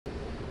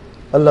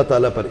اللہ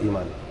تعالیٰ پر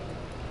ایمان۔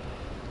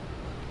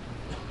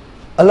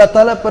 اللہ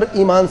تعالیٰ پر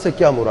ایمان سے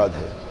کیا مراد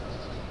ہے؟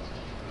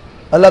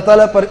 اللہ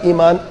تعالیٰ پر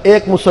ایمان،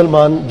 ایک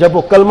مسلمان جب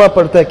وہ کلمہ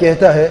پڑھتا ہے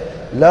کہتا ہے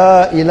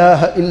لا الہ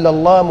الا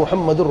اللہ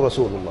محمد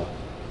الرسول اللہ،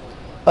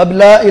 اب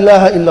لا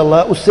الہ الا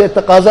اللہ اس سے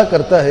تقاضا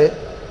کرتا ہے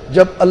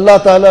جب اللہ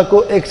تعالیٰ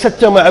کو ایک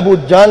سچا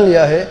معبود جان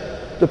لیا ہے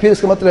تو پھر اس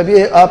کا مطلب یہ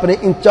ہے آپ نے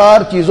ان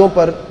 4 چیزوں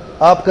پر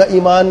آپ کا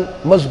ایمان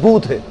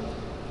مضبوط ہے۔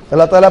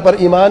 اللہ تعالیٰ پر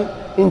ایمان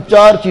ان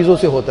 4 چیزوں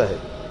سے ہوتا ہے۔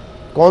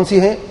 کون سی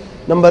ہیں؟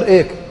 نمبر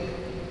 1،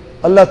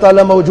 اللہ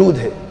تعالیٰ موجود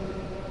ہے،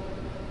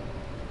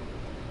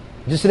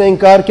 جس نے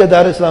انکار کیا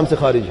دار اسلام سے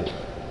خارج ہے،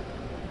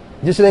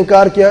 جس نے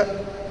انکار کیا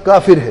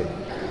کافر ہے۔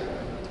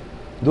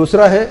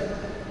 دوسرا ہے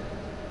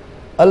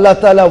اللہ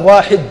تعالیٰ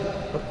واحد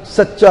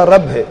سچا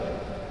رب ہے،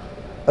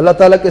 اللہ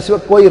تعالیٰ کے سوا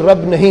کوئی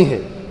رب نہیں ہے۔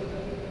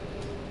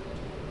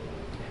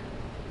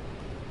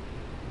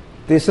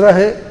 تیسرا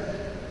ہے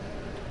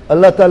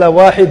اللہ تعالیٰ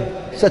واحد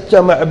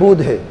سچا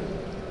معبود ہے،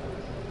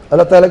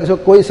 اللہ تعالیٰ کے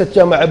سوا کوئی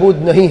سچا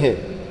معبود نہیں ہے،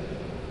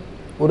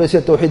 اور اسے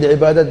توحید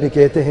عبادت بھی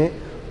کہتے ہیں،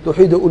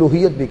 توحید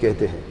الوہیت بھی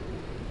کہتے ہیں۔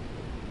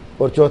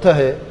 اور چوتھا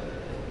ہے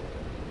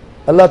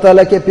اللہ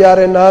تعالیٰ کے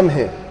پیارے نام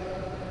ہیں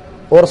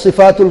اور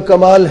صفات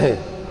الکمال ہیں،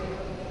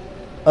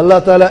 اللہ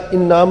تعالیٰ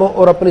ان ناموں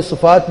اور اپنی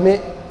صفات میں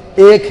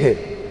ایک ہے،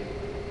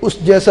 اس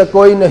جیسا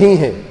کوئی نہیں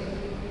ہے۔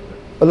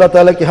 اللہ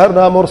تعالیٰ کی ہر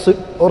نام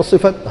اور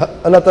صفت،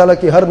 اللہ تعالیٰ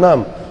کی ہر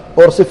نام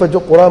اور صفت جو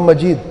قرآن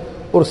مجید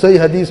اور صحیح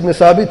حدیث میں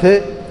ثابت ہے،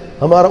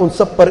 ہمارا ان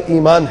سب پر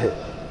ایمان ہے۔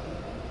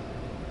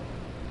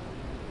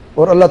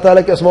 اور اللہ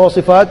تعالیٰ کے اسماء و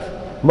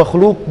صفات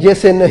مخلوق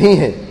جیسے نہیں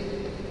ہیں۔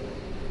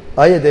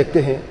 آئیے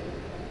دیکھتے ہیں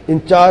ان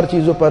 4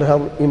 چیزوں پر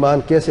ہم ایمان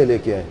کیسے لے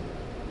کے آئیں۔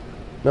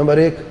 نمبر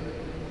 1،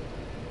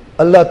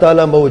 اللہ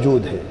تعالیٰ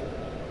موجود ہے۔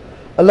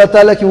 اللہ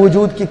تعالیٰ کی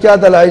وجود کی کیا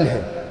دلائل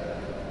ہیں؟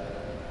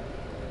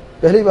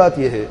 پہلی بات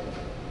یہ ہے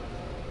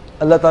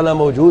اللہ تعالیٰ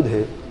موجود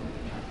ہے،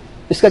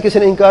 اس کا کسی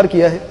نے انکار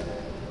کیا ہے؟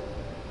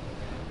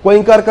 کوئی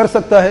انکار کر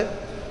سکتا ہے؟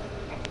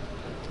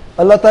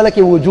 اللہ تعالیٰ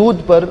کے وجود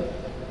پر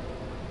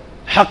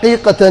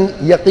حقیقتاً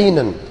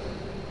یقیناً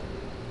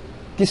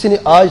کسی نے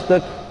آج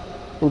تک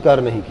انکار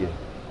نہیں کیا۔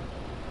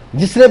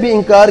 جس نے بھی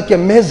انکار کیا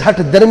محض ہٹ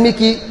دھرمی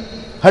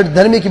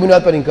کی بنیاد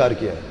پر انکار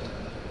کیا ہے،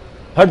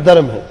 ہٹ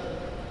دھرم ہے،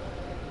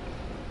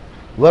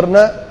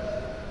 ورنہ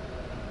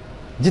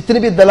جتنے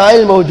بھی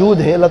دلائل موجود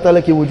ہیں اللہ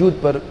تعالیٰ کے وجود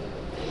پر،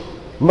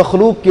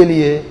 مخلوق کے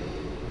لیے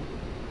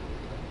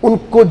ان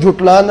کو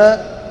جھٹلانا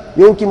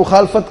یا ان کی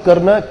مخالفت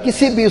کرنا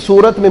کسی بھی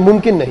صورت میں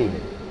ممکن نہیں ہے۔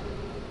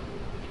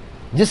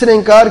 جس نے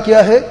انکار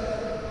کیا ہے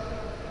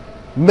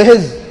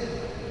محض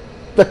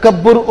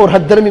تکبر اور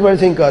حد درمی کی وجہ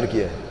سے انکار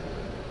کیا ہے۔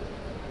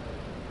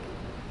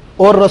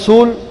 اور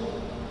رسول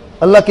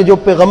اللہ کے جو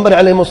پیغمبر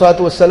علیہ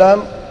الصلوۃ والسلام،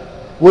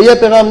 وہ یہ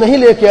پیغام نہیں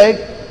لے کے آئے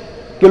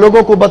کہ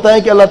لوگوں کو بتائیں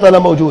کہ اللہ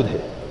تعالیٰ موجود ہے۔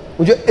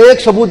 مجھے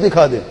ایک ثبوت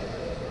دکھا دیں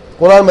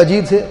قرآن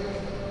مجید سے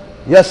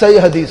یا صحیح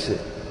حدیث سے،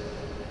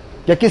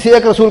 کہ کسی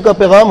ایک رسول کا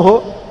پیغام ہو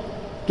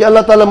کہ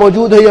اللہ تعالیٰ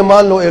موجود ہے، یہ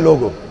مان لو اے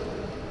لوگو۔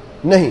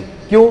 نہیں،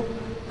 کیوں؟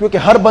 کیونکہ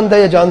ہر بندہ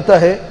یہ جانتا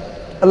ہے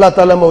اللہ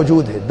تعالیٰ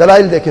موجود ہے۔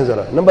 دلائل دیکھیں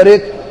ذرا۔ نمبر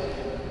 1،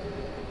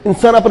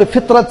 انسان اپنی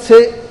فطرت سے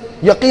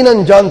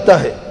یقیناً جانتا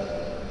ہے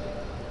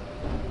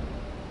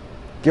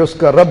کہ اس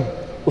کا رب،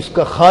 اس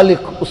کا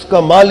خالق، اس کا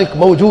مالک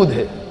موجود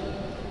ہے۔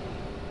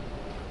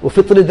 وہ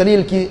فطری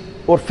دلیل کی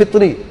اور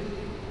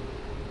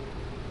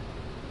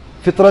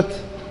فطرت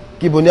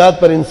کی بنیاد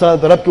پر انسان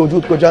رب کے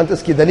وجود کو جانتا ہے۔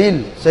 اس کی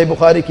دلیل صحیح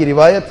بخاری کی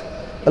روایت،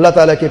 اللہ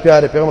تعالیٰ کے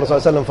پیارے پیغمبر صلی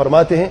اللہ علیہ وسلم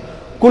فرماتے ہیں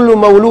کل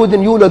مولود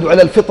یولد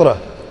علی الفطرہ،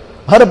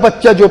 ہر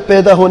بچہ جو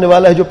پیدا ہونے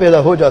والا ہے، جو پیدا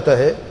ہو جاتا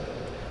ہے،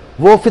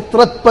 وہ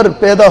فطرت پر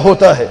پیدا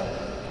ہوتا ہے۔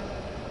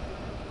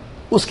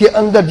 اس کے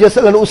اندر جیسے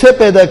اللہ نے اسے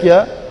پیدا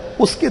کیا،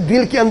 اس کے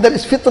دل کے اندر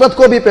اس فطرت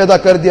کو بھی پیدا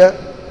کر دیا،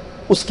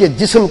 اس کے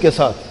جسم کے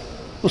ساتھ،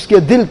 اس کے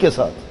دل کے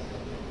ساتھ۔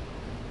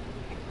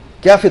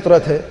 کیا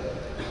فطرت ہے؟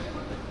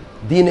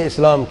 دین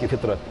اسلام کی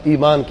فطرت،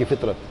 ایمان کی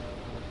فطرت۔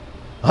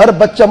 ہر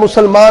بچہ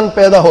مسلمان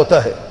پیدا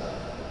ہوتا ہے،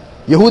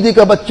 یہودی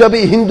کا بچہ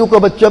بھی، ہندو کا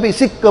بچہ بھی،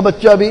 سکھ کا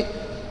بچہ بھی،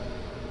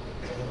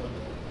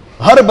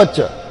 ہر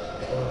بچہ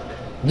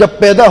جب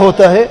پیدا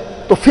ہوتا ہے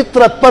تو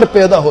فطرت پر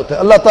پیدا ہوتا ہے۔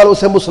 اللہ تعالیٰ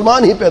اسے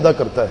مسلمان ہی پیدا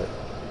کرتا ہے۔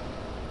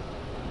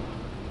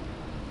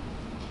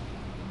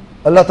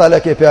 اللہ تعالیٰ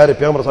کے پیارے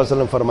پیغمبر صلی اللہ علیہ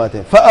وسلم فرماتے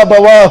ہیں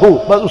فَأَبَوَاهُ،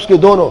 بس اس کے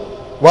دونوں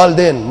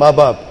والدین، ماں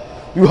باپ،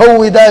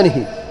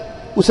 يُهَوِّدَانِهِ،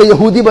 اسے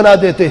یہودی بنا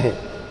دیتے ہیں،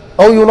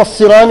 او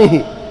يُنَصِّرَانِهِ،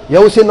 یا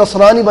اسے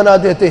نصرانی بنا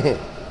دیتے ہیں،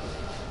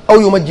 او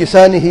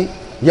يُمَجِّسَانِهِ،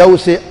 یا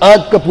اسے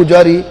آگ کا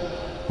پجاری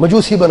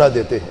مجوسی بنا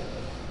دیتے ہیں۔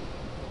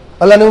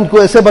 اللہ نے ان کو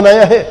ایسے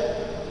بنایا ہے؟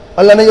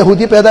 اللہ نے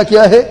یہودی پیدا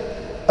کیا ہے؟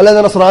 اللہ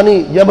نے نصرانی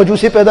یا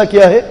مجوسی پیدا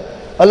کیا ہے؟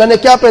 اللہ نے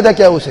کیا پیدا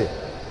کیا؟ اسے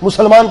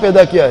مسلمان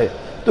پیدا کیا ہے۔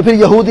 تو پھر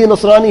یہودی،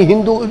 نصرانی،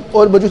 ہندو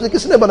اور مجوسی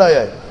کس نے بنایا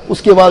ہے؟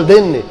 اس کے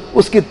والدین نے۔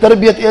 اس کی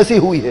تربیت ایسی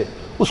ہوئی ہے،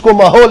 اس کو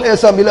ماحول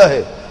ایسا ملا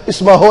ہے،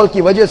 اس ماحول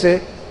کی وجہ سے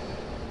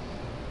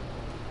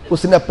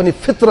اس نے اپنی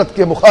فطرت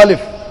کے مخالف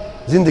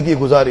زندگی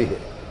گزاری ہے۔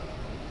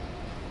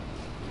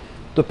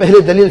 تو پہلی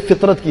دلیل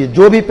فطرت کی،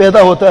 جو بھی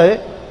پیدا ہوتا ہے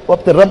وہ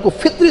اپنے رب کو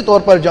فطری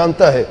طور پر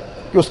جانتا ہے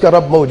کہ اس کا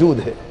رب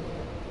موجود ہے۔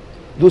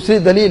 دوسری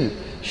دلیل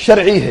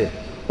شرعی ہے،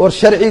 اور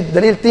شرعی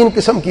دلیل 3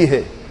 قسم کی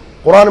ہے: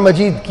 قرآن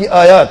مجید کی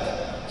آیات،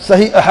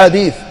 صحیح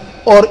احادیث،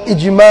 اور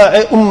اجماع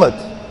امت،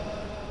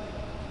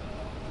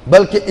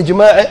 بلکہ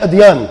اجماع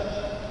ادیان.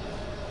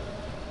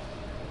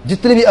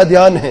 جتنے بھی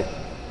ادیان ہیں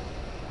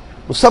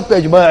وہ سب کا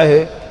اجماع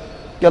ہے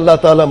کہ اللہ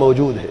تعالیٰ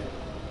موجود ہے.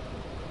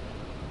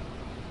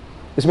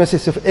 اس میں سے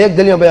صرف ایک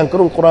دلیل بیان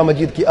کروں، قرآن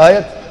مجید کی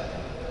آیت.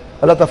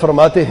 اللہ تعالیٰ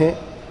فرماتے ہیں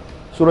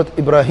سورۃ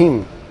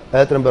ابراہیم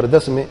آیت نمبر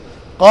 10 میں: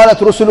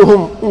 قالت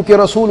رسلہم، ان کے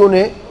رسولوں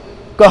نے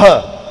کہا،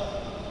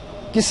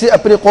 کس سے؟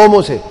 اپنی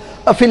قوموں سے،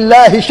 افی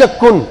اللہ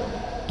شکن،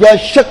 کیا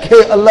شک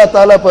ہے اللہ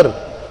تعالیٰ پر؟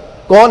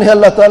 کون ہے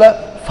اللہ تعالیٰ؟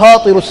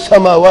 فاطر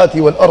السماوات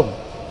والارض،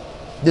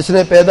 جس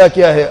نے پیدا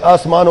کیا ہے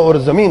آسمانوں اور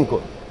زمین کو.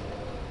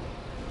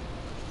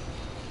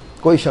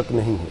 کوئی شک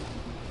نہیں ہے.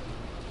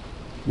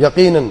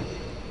 یقیناً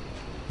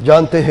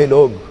جانتے ہیں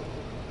لوگ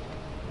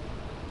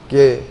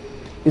کہ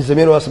اس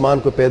زمین و آسمان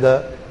کو پیدا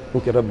ان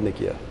کے رب نے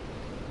کیا.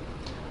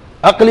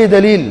 عقلی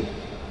دلیل،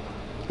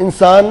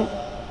 انسان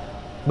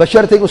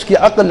بشرطے کہ اس کی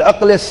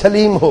عقل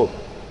سلیم ہو،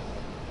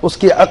 اس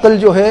کی عقل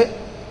جو ہے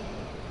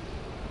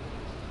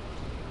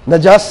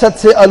نجاست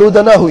سے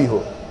آلودہ نہ ہوئی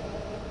ہو.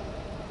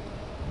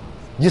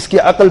 جس کی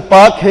عقل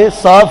پاک ہے،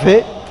 صاف ہے،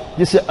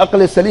 جسے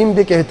عقل سلیم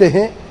بھی کہتے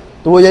ہیں،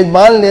 تو وہ یہ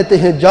مان لیتے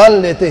ہیں، جان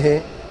لیتے ہیں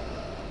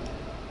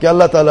کہ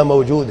اللہ تعالیٰ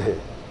موجود ہے.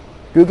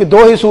 کیونکہ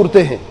 2 ہی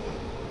صورتیں ہیں: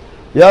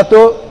 یا تو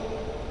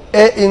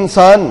اے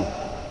انسان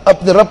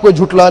اپنے رب کو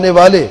جھٹلانے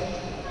والے،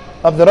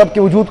 اپنے رب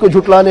کے وجود کو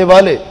جھٹلانے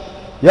والے،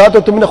 یا تو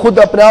تم نے خود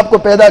اپنے آپ کو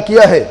پیدا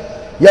کیا ہے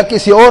یا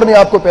کسی اور نے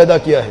آپ کو پیدا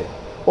کیا ہے.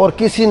 اور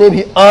کسی نے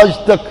بھی آج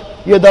تک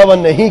یہ دعویٰ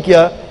نہیں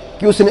کیا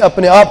کہ اس نے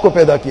اپنے آپ کو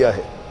پیدا کیا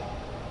ہے.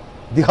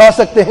 دکھا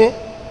سکتے ہیں،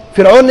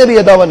 فرعون نے بھی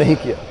یہ دعویٰ نہیں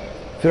کیا.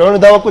 فرعون نے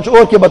دعویٰ کچھ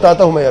اور کے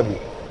بتاتا ہوں میں ابھی،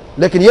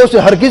 لیکن یہ اس نے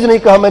ہرگز نہیں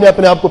کہا میں نے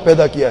اپنے آپ کو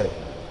پیدا کیا ہے.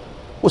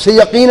 اسے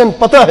یقیناً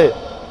پتہ ہے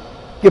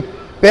کہ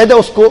پیدا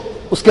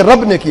اس کے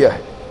رب نے کیا ہے.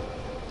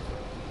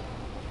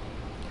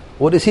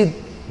 اور اسی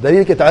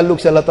دلیل کے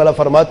تعلق سے اللہ تعالیٰ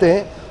فرماتے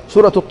ہیں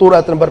سورۃ الطور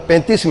آیت نمبر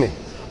 35 میں: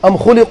 ام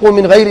خلقوا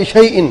من غیر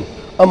شیء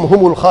ام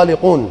هم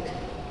الخالقون،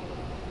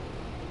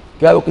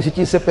 کیا وہ کسی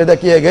چیز سے پیدا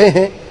کیے گئے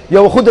ہیں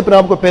یا وہ خود اپنے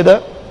آپ کو پیدا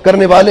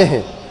کرنے والے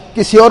ہیں؟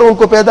 کسی اور ان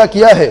کو پیدا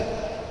کیا ہے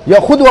یا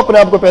خود وہ اپنے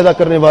آپ کو پیدا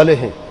کرنے والے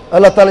ہیں؟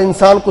 اللہ تعالیٰ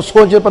انسان کو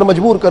سوچنے پر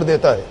مجبور کر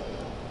دیتا ہے.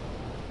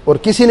 اور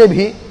کسی نے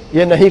بھی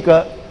یہ نہیں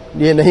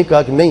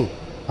کہا کہ نہیں،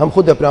 ہم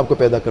خود اپنے آپ کو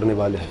پیدا کرنے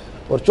والے ہیں.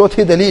 اور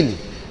چوتھی دلیل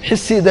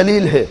حسی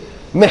دلیل ہے.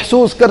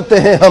 محسوس کرتے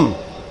ہیں ہم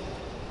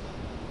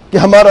کہ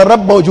ہمارا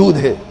رب موجود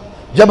ہے.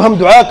 جب ہم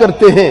دعا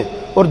کرتے ہیں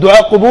اور دعا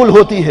قبول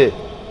ہوتی ہے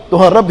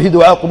تو ہاں رب ہی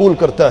دعا قبول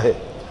کرتا ہے.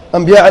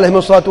 انبیاء علیہ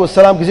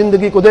السلام کی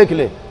زندگی کو دیکھ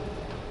لیں.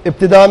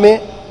 ابتدا میں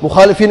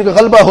مخالفین کا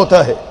غلبہ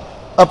ہوتا ہے،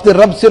 اپنے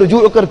رب سے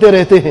رجوع کرتے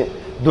رہتے ہیں،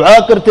 دعا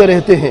کرتے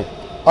رہتے ہیں،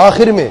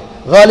 آخر میں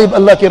غالب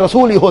اللہ کے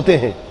رسول ہی ہوتے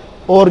ہیں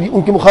اور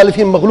ان کے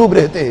مخالفین مغلوب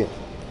رہتے ہیں.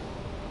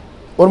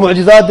 اور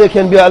معجزات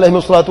دیکھیں انبیاء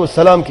علیہ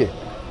السلام کے.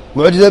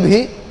 معجزہ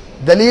بھی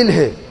دلیل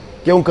ہے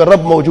کہ ان کا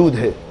رب موجود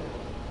ہے.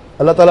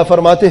 اللہ تعالیٰ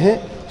فرماتے ہیں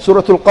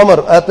سورۃ القمر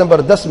آیت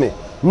نمبر 10 میں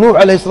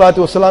نوح علیہ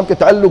السلام کے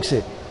تعلق سے: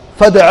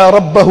 فدعا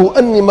ربہ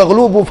انی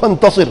مغلوب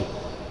فانتصر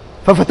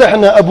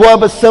ففتحنا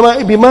ابواب السماء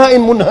بماء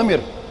منہمر.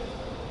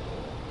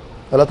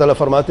 اللہ تعالیٰ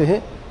فرماتے ہیں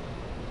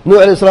نوح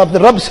علیہ السلام نے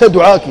رب سے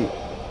دعا کی،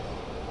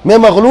 میں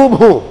مغلوب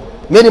ہوں،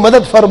 میری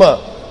مدد فرما،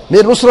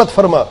 میری نصرت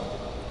فرما.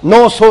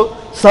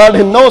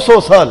 900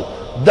 سال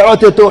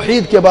دعوت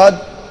توحید کے بعد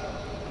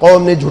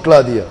قوم نے جھٹلا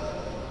دیا،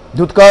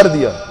 دھتکار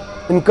دیا،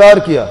 انکار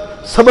کیا،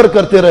 صبر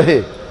کرتے رہے.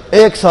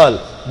 1 سال،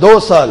 2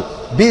 سال،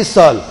 20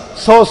 سال،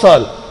 100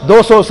 سال،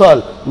 200 سال،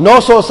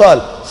 900 سال،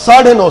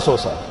 950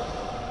 سال.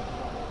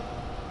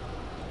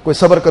 کوئی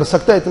صبر کر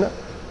سکتا ہے اتنا؟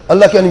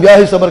 اللہ کے انبیاء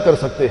ہی صبر کر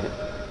سکتے ہیں.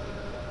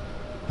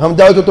 ہم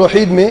دعوت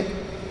توحید میں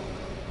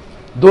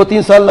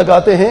 2-3 سال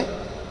لگاتے ہیں،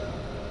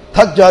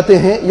 تھک جاتے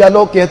ہیں، یا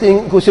لوگ کہتے ہیں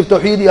ان کو صرف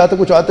توحید ہی آتا،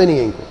 کچھ آتے نہیں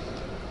ہے ان کو،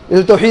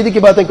 یہ توحید کی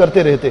باتیں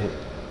کرتے رہتے ہیں،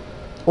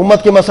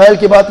 امت کے مسائل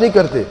کی بات نہیں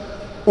کرتے.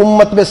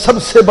 امت میں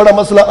سب سے بڑا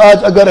مسئلہ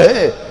آج اگر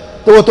ہے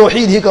تو وہ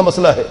توحید ہی کا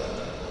مسئلہ ہے.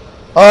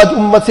 آج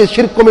امت سے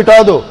شرک کو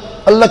مٹا دو،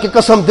 اللہ کی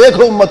قسم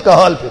دیکھو امت کا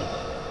حال، پھر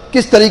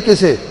کس طریقے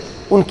سے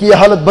ان کی یہ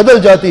حالت بدل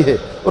جاتی ہے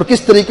اور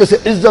کس طریقے سے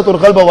عزت اور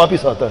غلبہ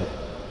واپس آتا ہے.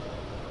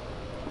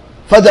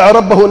 فدعا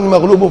ربہ انی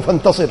مغلوب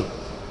فانتصر.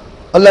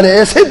 اللہ نے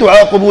ایسے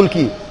دعا قبول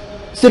کی،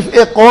 صرف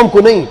ایک قوم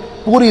کو نہیں،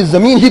 پوری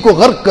زمین ہی کو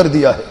غرق کر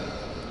دیا ہے.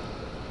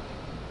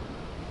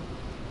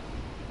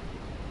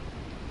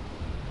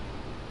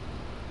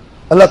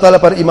 اللہ تعالیٰ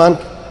پر ایمان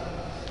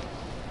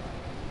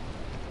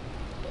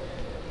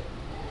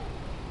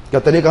کا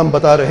طریقہ ہم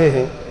بتا رہے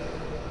ہیں.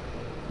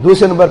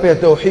 دوسرے نمبر پہ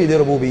توحید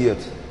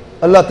ربوبیت.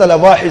 اللہ تعالیٰ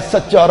واحد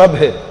سچا رب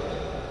ہے.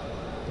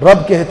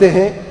 رب کہتے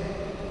ہیں،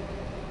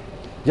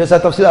 جیسا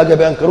تفصیل آگے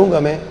بیان کروں گا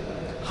میں،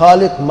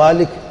 خالق،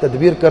 مالک،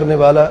 تدبیر کرنے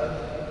والا،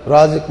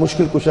 رازق،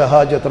 مشکل کشا،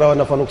 حاجت روا،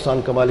 نفع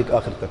نقصان کا مالک،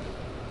 آخر تک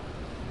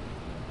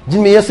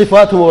جن میں یہ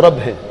صفات ہیں وہ رب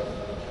ہیں.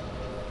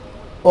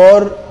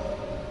 اور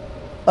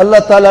اللہ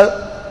تعالیٰ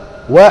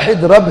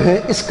واحد رب ہے،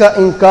 اس کا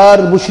انکار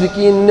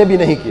مشرکین نے بھی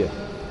نہیں کیا.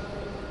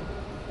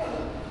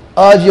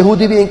 آج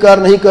یہودی بھی انکار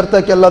نہیں کرتا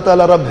کہ اللہ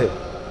تعالیٰ رب ہے.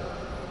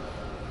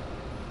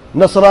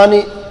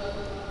 نصرانی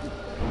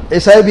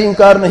عیسائی بھی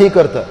انکار نہیں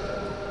کرتا،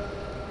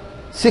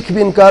 سکھ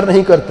بھی انکار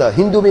نہیں کرتا،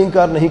 ہندو بھی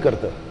انکار نہیں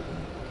کرتا،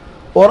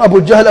 اور ابو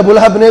جہل ابو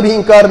لہب نے بھی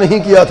انکار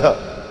نہیں کیا تھا،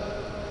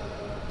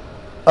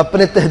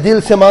 اپنے تہ دل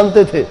سے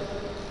مانتے تھے،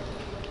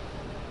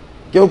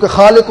 کیونکہ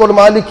خالق اور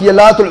مالک یہ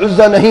لات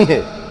العزیٰ نہیں ہے،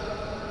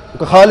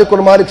 کیونکہ خالق اور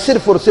مالک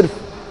صرف اور صرف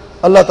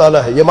اللہ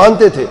تعالیٰ ہے، یہ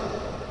مانتے تھے۔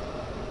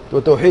 تو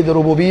توحید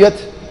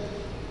ربوبیت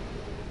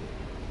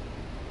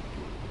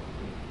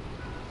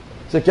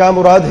سے کیا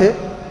مراد ہے؟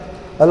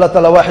 اللہ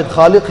تعالیٰ واحد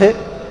خالق ہے،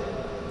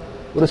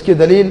 اور اس کی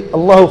دلیل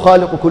اللہ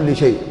خالق کل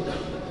شیء،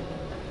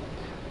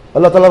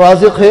 اللہ تعالیٰ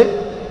رازق ہے،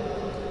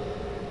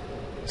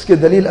 اس کی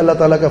دلیل اللہ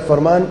تعالیٰ کا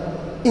فرمان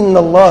ان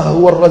اللہ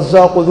هو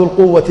الرزاق ذو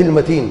القوة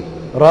المتین،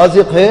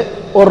 رازق ہے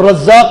اور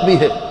رزاق بھی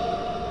ہے،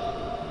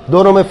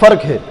 دونوں میں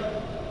فرق ہے۔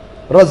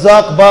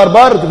 رزاق بار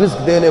بار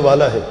رزق دینے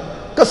والا ہے،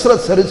 کثرت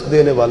سے رزق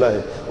دینے والا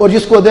ہے، اور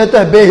جس کو دیتا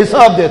ہے بے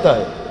حساب دیتا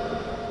ہے،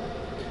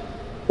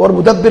 اور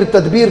مدبر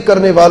تدبیر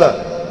کرنے والا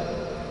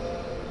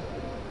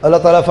اللہ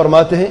تعالیٰ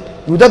فرماتے ہیں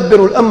یدبر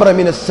الامر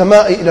من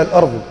السماء الى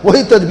الارض،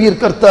 وہی تدبیر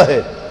کرتا ہے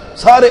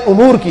سارے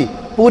امور کی،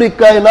 پوری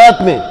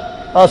کائنات میں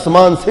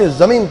آسمان سے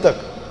زمین تک،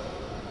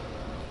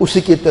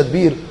 اسی کی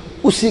تدبیر،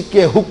 اسی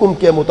کے حکم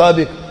کے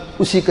مطابق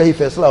اسی کا ہی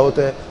فیصلہ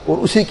ہوتا ہے اور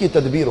اسی کی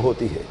تدبیر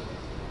ہوتی ہے۔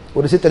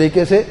 اور اسی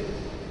طریقے سے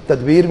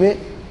تدبیر میں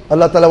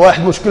اللہ تعالیٰ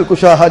واحد مشکل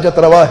کشا حاجت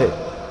روا ہے،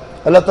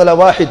 اللہ تعالیٰ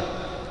واحد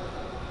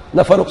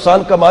نفع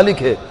نقصان کا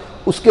مالک ہے،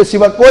 اس کے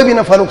سوا کوئی بھی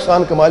نفع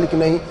نقصان کا مالک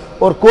نہیں،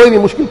 اور کوئی بھی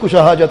مشکل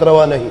کشا حاجت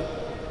روا نہیں۔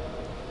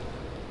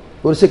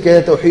 اور اسے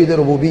کہتے توحید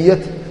ربوبیت،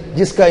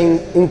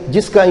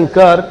 جس کا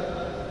انکار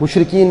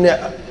مشرکین نے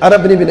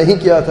عرب نے بھی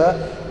نہیں کیا تھا،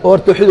 اور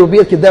توحید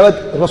ربوبیت کی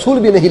دعوت رسول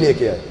بھی نہیں لے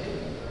کے آئے۔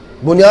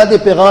 بنیادی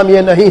پیغام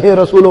یہ نہیں ہے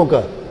رسولوں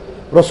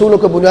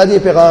کا بنیادی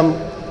پیغام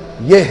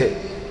یہ ہے۔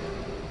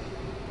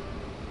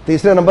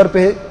 تیسرے نمبر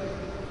پہ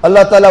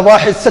اللہ تعالیٰ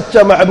واحد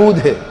سچا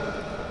معبود ہے،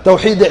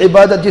 توحید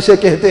عبادت جسے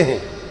کہتے ہیں،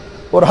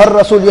 اور ہر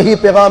رسول یہی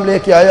پیغام لے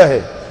کے آیا ہے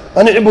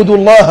ان اعبدوا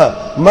اللہ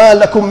ما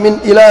لکم من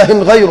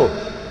الہ غیرہ،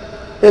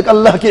 ایک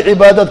اللہ کی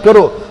عبادت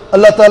کرو،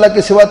 اللہ تعالیٰ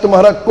کے سوا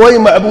تمہارا کوئی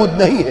معبود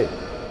نہیں ہے،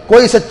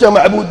 کوئی سچا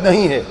معبود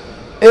نہیں ہے،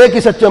 ایک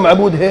ہی سچا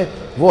معبود ہے،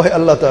 وہ ہے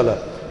اللہ تعالیٰ۔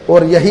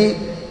 اور یہی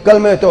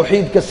کلمہ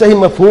توحید کا صحیح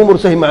مفہوم اور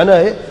صحیح معنی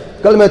ہے۔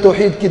 کلمہ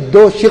توحید کی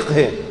دو شق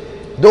ہیں،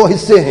 دو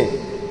حصے ہیں،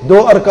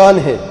 دو ارکان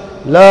ہیں،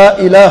 لا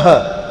الہ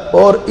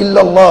اور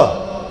الا اللہ۔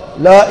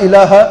 لا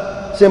الہ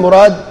سے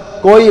مراد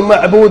کوئی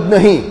معبود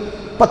نہیں،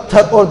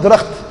 پتھر اور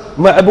درخت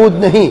معبود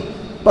نہیں،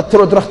 پتھر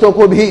اور درختوں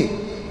کو بھی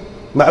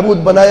معبود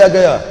بنایا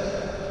گیا۔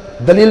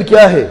 دلیل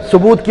کیا ہے،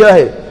 ثبوت کیا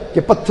ہے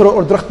کہ پتھروں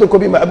اور درختوں کو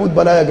بھی معبود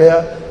بنایا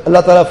گیا؟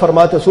 اللہ تعالیٰ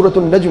فرماتے سورۃ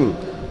النجم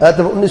آیت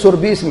 19 اور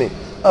 20 میں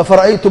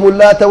افرأیتم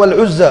اللات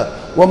والعزى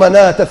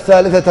ومناة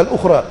الثالثة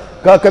الاخرى،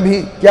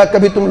 کیا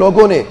کبھی تم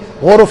لوگوں نے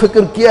غور و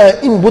فکر کیا ہے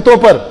ان بتوں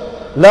پر،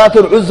 لات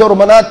اور عزى اور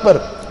منات پر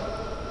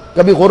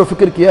کبھی غور و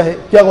فکر کیا ہے؟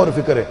 کیا غور و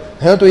فکر ہے؟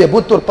 ہیں تو یہ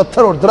بت اور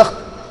پتھر اور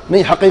درخت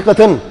نہیں،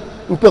 حقیقتاً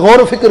ان پہ غور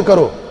و فکر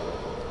کرو،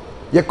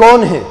 یہ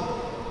کون ہے؟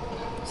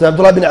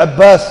 عبداللہ بن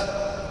عباس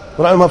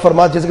رحمہ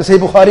فرماتے جیسے کہ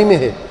صحیح بخاری میں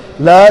ہے،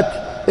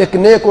 لات ایک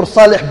نیک اور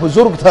صالح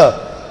بزرگ تھا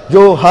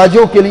جو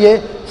حاجوں کے لیے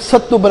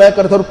ستو بنایا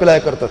کرتا تھا اور پلایا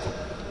کرتا تھا،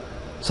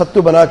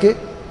 ستو بنا کے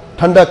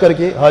ٹھنڈا کر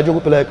کے حاجوں کو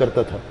پلایا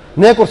کرتا تھا،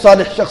 نیک اور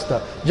صالح شخص تھا۔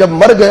 جب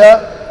مر گیا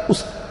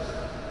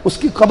اس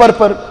کی قبر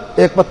پر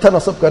ایک پتھر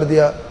نصب کر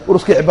دیا اور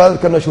اس کی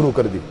عبادت کرنا شروع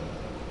کر دی۔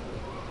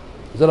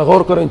 ذرا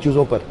غور کرو ان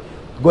چیزوں پر،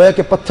 گویا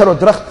کہ پتھر اور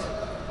درخت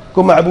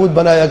کو معبود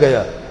بنایا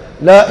گیا۔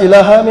 لا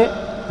الہ میں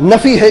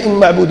نفی ہے ان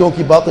معبودوں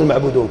کی، باطل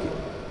معبودوں کی۔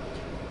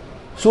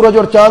 سورج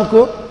اور چاند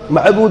کو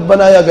معبود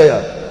بنایا گیا۔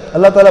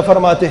 اللہ تعالیٰ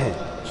فرماتے ہیں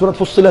سورۃ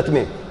فصلت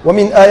میں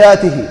وَمِنْ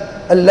آيَاتِهِ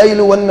اللَّيْلُ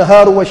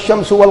وَالنَّهَارُ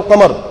وَالشَّمْسُ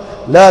وَالْقَمَرُ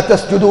لَا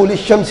تَسْجُدُوا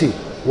لِلشَّمْسِ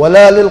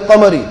وَلَا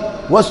لِلْقَمَرِ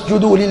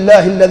وَاسْجُدُوا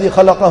لِلَّهِ الَّذِي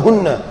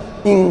خَلَقَهُنَّ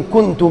إِن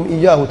كُنتُمْ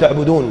إِيَّاهُ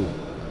تَعْبُدُونَ۔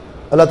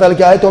 اللہ تعالیٰ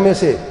کی آیتوں میں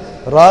سے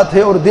رات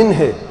ہے اور دن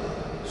ہے،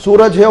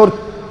 سورج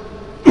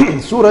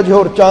ہے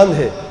اور چاند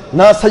ہے،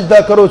 نہ سجدہ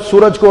کرو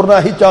سورج کو اور نہ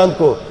ہی چاند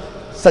کو،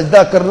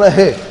 سجدہ کرنا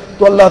ہے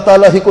تو اللہ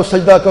تعالیٰ ہی کو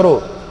سجدہ کرو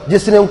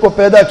جس نے ان کو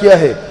پیدا کیا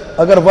ہے،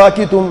 اگر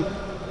واقعی تم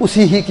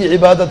اسی ہی کی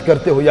عبادت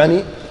کرتے ہو، یعنی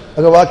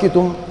اگر واقعی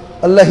تم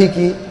اللہ ہی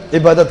کی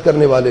عبادت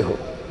کرنے والے ہو۔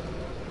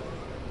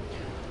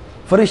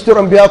 فرشتے اور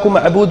انبیاء کو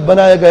معبود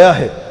بنایا گیا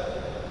ہے۔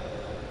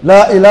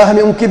 لا الہ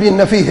میں ان کی بھی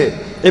نفی ہے،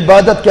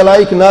 عبادت کے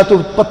لائق نہ تو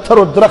پتھر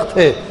اور درخت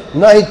ہے،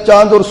 نہ ہی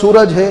چاند اور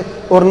سورج ہے،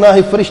 اور نہ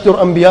ہی فرشتے اور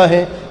انبیاء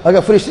ہیں۔ اگر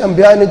فرشتے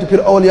انبیاء نہیں تو پھر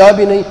اولیاء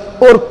بھی نہیں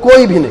اور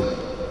کوئی بھی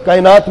نہیں۔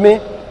 کائنات میں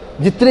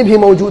جتنے بھی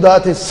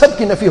موجودات ہیں سب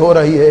کی نفی ہو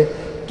رہی ہے،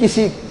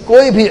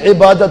 کوئی بھی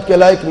عبادت کے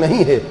لائق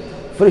نہیں ہے۔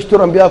 فرشتے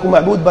اور انبیاء کو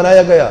معبود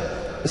بنایا گیا،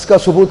 اس کا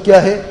ثبوت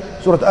کیا ہے؟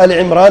 سورۃ آل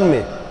عمران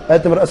میں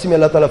آیت نمبر 80 میں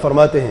اللہ تعالیٰ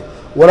فرماتے ہیں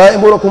وَلَا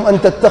يَأْمُرُكُمْ أَن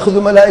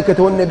تَتَّخِذُوا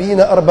الْمَلَائِكَةَ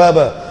وَالنَّبِيِّينَ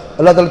أَرْبَابًا،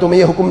 اللہ تعالیٰ تمہیں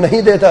یہ حکم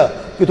نہیں دیتا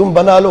کہ تم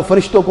بنا لو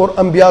فرشتوں کو اور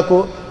انبیاء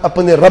کو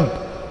اپنے رب۔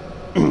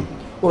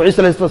 اور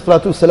عیسیٰ علیہ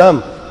السلام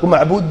کو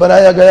معبود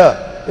بنایا گیا،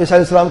 عیسیٰ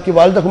علیہ السلام کی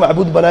والدہ کو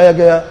معبود بنایا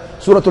گیا۔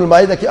 سورۃ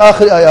المائدہ کی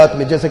آخری آیات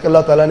میں جیسے کہ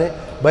اللہ تعالیٰ نے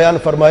بیان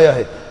فرمایا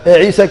ہے اے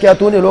عیسیٰ کیا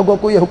تو نے لوگوں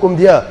کو یہ حکم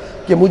دیا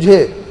کہ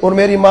مجھے اور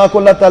میری ماں کو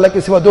اللہ تعالیٰ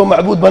کے سوا دو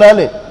معبود بنا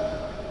لیں.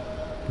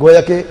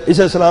 گویا کہ عیسیٰ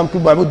علیہ السلام کو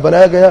معبود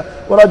بنایا گیا.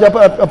 اور آج آپ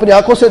اپنی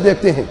آنکھوں سے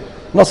دیکھتے ہیں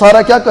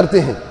نصارہ کیا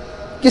کرتے ہیں,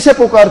 کسے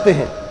پکارتے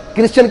ہیں,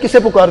 کرسچن کسے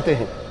پکارتے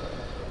ہیں,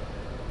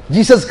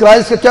 جیسس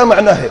کرائسٹ کا کیا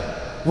معنی ہے,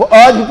 وہ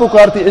آج بھی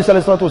پکارتے ہیں عیسیٰ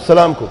علیہ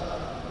السلام کو.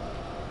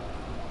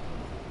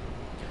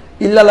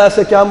 اللہ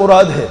سے کیا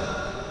مراد ہے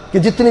کہ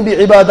جتنی بھی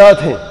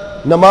عبادات ہیں,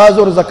 نماز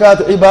اور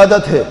زکوٰۃ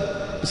عبادت ہے.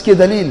 اس کی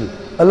دلیل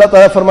اللہ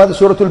تعالیٰ فرماتے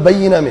سورۃ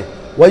البینہ میں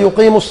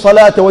وَيُقِيمُ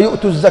الصَّلَاةَ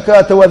وَيُؤْتُ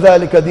الزَّكَاةَ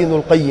وَذَلِكَ دِينُ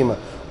الْقَيِّمَةِ,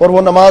 اور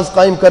وہ نماز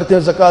قائم کرتے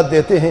ہیں, زکوٰۃ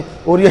دیتے ہیں,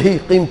 اور یہی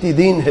قیمتی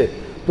دین ہے.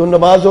 تو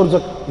نماز اور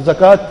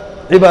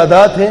زکوٰۃ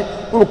عبادات ہیں,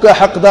 ان کا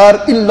حقدار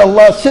الا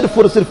اللہ, صرف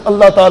اور صرف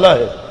اللہ تعالیٰ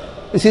ہے.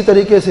 اسی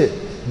طریقے سے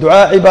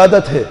دعا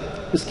عبادت ہے.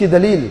 اس کی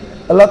دلیل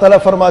اللہ تعالیٰ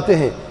فرماتے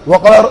ہیں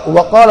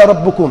وَقَالَ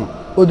رَبُّكُمْ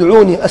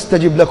ادعونی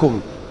استجب لکم,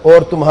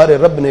 اور تمہارے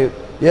رب نے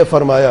یہ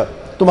فرمایا,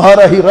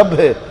 تمہارا ہی رب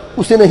ہے,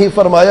 اسے نے ہی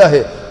فرمایا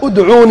ہے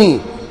ادعونی,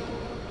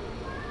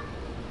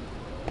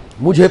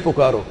 مجھے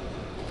پکارو.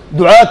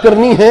 دعا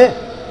کرنی ہے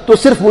تو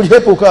صرف مجھے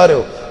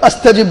پکارو.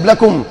 استجب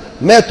لکم,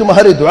 میں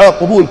تمہاری دعا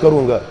قبول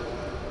کروں گا.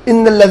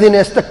 ان الذین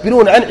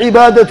یستکبرون عن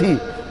عبادتی,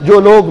 جو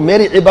لوگ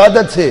میری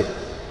عبادت سے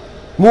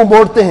منہ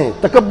موڑتے ہیں,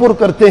 تکبر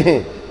کرتے ہیں.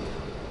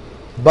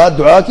 بات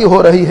دعا کی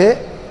ہو رہی ہے,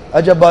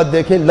 عجب بات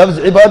دیکھیں, لفظ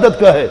عبادت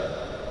کا ہے.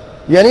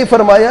 یعنی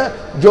فرمایا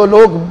جو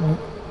لوگ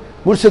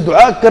مجھ سے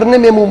دعا کرنے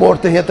میں منہ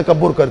موڑتے ہیں,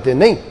 تکبر کرتے ہیں,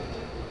 نہیں,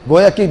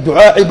 گویا کہ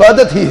دعا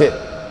عبادت ہی ہے.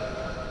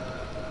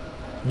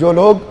 جو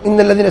لوگ ان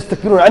الذین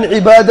یستکبرون عن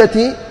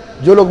عبادتی,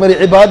 جو لوگ میری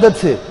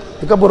عبادت سے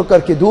تکبر کر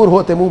کے دور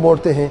ہوتے, منہ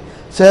موڑتے ہیں,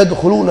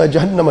 سیدخلون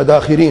جہنم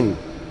داخرین,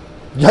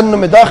 جہنم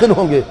میں داخل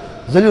ہوں گے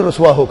ذلیل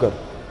رسوا ہو کر.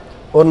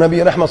 اور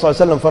نبی رحمت صلی اللہ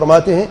علیہ وسلم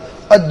فرماتے ہیں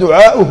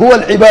الدعاء هو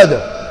العبادہ,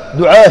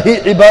 دعا ہی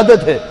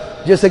عبادت ہے,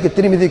 جیسے کہ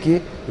ترمذی کی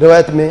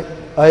روایت میں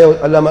آیا,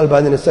 علامہ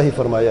البانی نے صحیح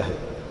فرمایا ہے.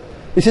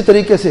 اسی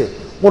طریقے سے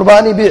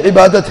قربانی بھی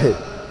عبادت ہے.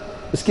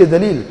 اس کی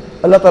دلیل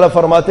اللہ تعالیٰ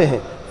فرماتے ہیں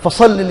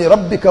فصل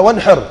لربک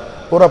وانحر,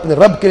 اور اپنے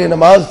رب کے لیے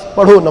نماز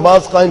پڑھو,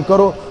 نماز قائم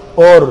کرو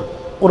اور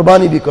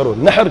قربانی بھی کرو.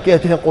 نحر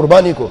کہتے ہیں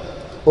قربانی کو.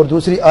 اور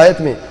دوسری آیت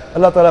میں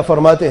اللہ تعالیٰ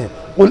فرماتے ہیں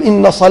قل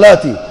ان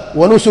صلاتی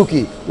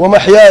ونسکی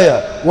ومحیای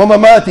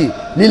ومماتی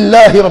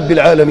للہ رب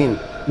العالمین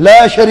لا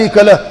شریک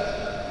لہ,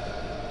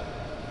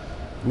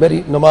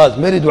 میری نماز,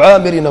 میری دعا,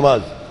 میری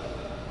نماز,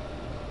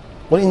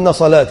 قل ان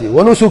صلاتی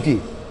ونسکی,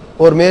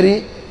 اور میری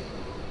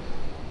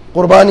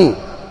قربانی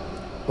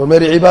اور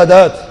میری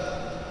عبادات,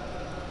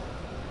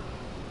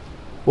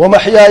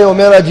 ومحیای, و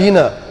میرا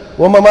جینا,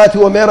 ومماتی,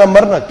 و میرا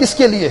مرنا, کس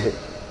کے لیے ہے؟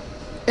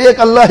 ایک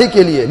اللہ ہی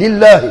کے لیے.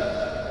 للہ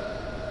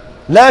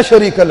لا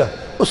شریک لہ,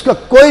 اس کا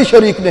کوئی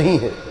شریک نہیں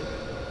ہے.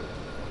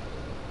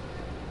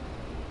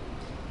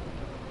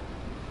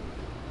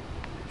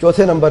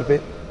 چوتھے نمبر پہ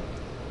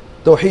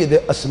توحید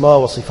اسماء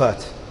و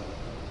صفات.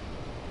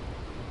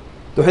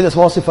 توحید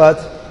اسماء و صفات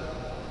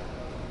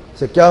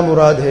سے کیا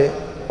مراد ہے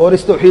اور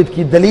اس توحید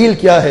کی دلیل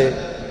کیا ہے؟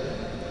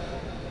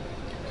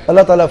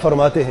 اللہ تعالیٰ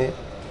فرماتے ہیں,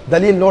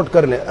 دلیل نوٹ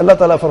کر لیں, اللہ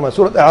تعالیٰ فرماتے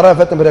سورۃ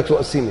اعراف نمبر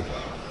 180 میں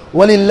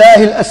وَلِلَّهِ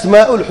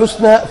الْأَسْمَاءُ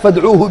الْحُسْنَى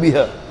فَادْعُوهُ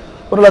بِهَا,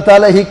 اور اللہ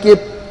تعالیٰ ہی کے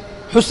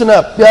حسنہ,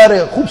 پیارے,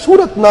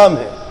 خوبصورت نام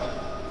ہے.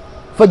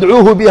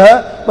 فَادْعُوهُ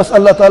بِهَا, بس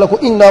اللہ تعالیٰ کو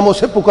ان ناموں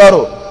سے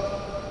پکارو.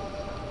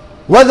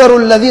 وَذَرُوا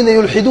الَّذِينَ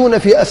يُلْحِدُونَ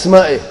فِي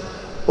أَسْمَائِهِ,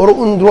 اور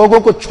ان لوگوں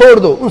کو چھوڑ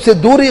دو, ان سے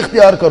دوری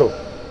اختیار کرو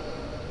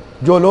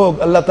جو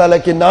لوگ اللہ تعالیٰ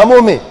کے ناموں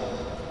میں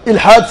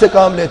الحاد سے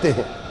کام لیتے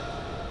ہیں,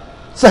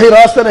 صحیح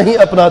راستہ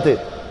نہیں اپناتے,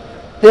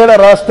 ٹیڑھا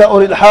راستہ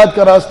اور الحاد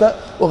کا راستہ,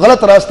 وہ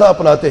غلط راستہ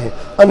اپناتے ہیں.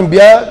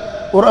 انبیاء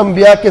اور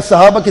انبیاء کے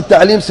صحابہ کی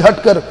تعلیم سے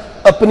ہٹ کر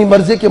اپنی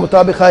مرضی کے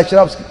مطابق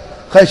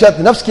خواہشات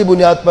نفس کی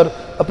بنیاد پر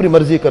اپنی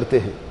مرضی کرتے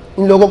ہیں.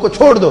 ان لوگوں کو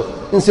چھوڑ دو,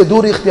 ان سے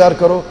دوری اختیار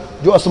کرو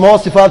جو اسماء و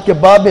صفات کے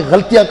باب میں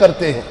غلطیاں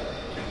کرتے ہیں.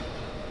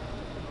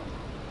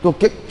 تو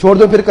چھوڑ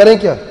دو, پھر کریں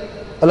کیا؟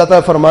 اللہ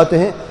تعالیٰ فرماتے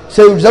ہیں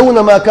سَيُجْزَوْنَ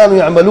مَا كَانُوا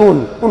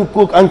يَعْمَلُونَ, ان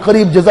کو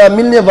عنقریب جزا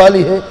ملنے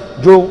والی ہے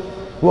جو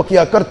وہ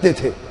کیا کرتے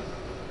تھے.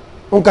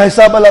 ان کا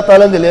حساب اللہ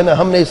تعالیٰ نے لینا,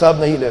 ہم نے حساب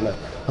نہیں لینا.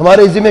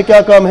 ہمارے ذمہ کیا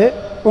کام ہے؟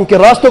 ان کے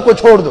راستوں کو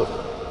چھوڑ دو.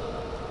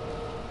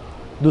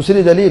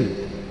 دوسری دلیل,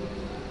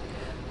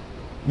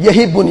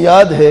 یہی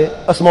بنیاد ہے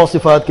اسماء و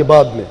صفات کے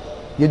باب میں.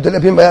 یہ دلیل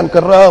بھی بیان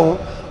کر رہا ہوں.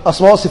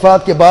 اسماء و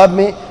صفات کے باب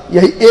میں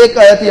یہی ایک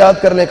آیت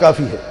یاد کرنے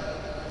کافی ہے.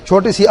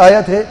 چھوٹی سی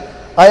آیت ہے,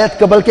 آیت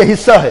قبل کے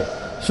حصہ ہے.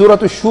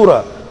 سورۃ الشورى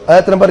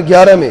آیت نمبر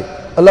 11 میں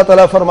اللہ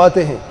تعالیٰ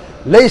فرماتے ہیں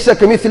لیس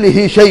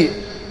کمثلہ شیء,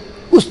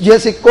 اس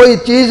جیسی کوئی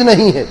چیز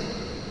نہیں ہے,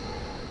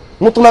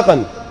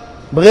 مطلقاً,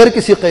 بغیر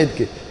کسی قید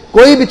کے,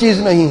 کوئی بھی چیز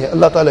نہیں ہے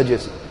اللہ تعالیٰ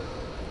جیسی.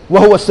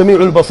 وہو السمیع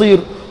البصیر,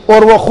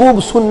 اور وہ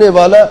خوب سننے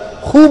والا,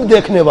 خوب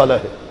دیکھنے والا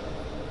ہے.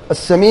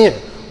 السمیع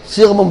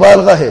صیغہ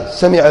مبالغہ ہے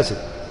سمع سے,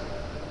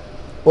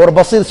 اور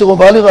بصیر صیغہ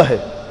مبالغہ ہے.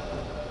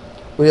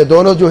 اور یہ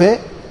دونوں جو ہیں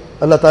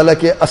اللہ تعالیٰ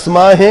کے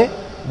اسماء ہیں,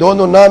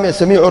 دونوں نام ہیں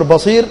سمیع اور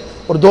بصیر,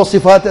 اور دو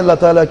صفات اللہ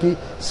تعالیٰ کی,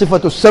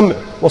 صفت السمع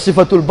و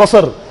صفت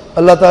البصر.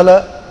 اللہ تعالیٰ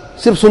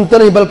صرف سنتا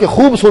نہیں بلکہ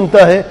خوب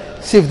سنتا ہے,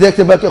 صرف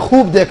دیکھتے بلکہ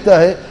خوب دیکھتا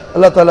ہے.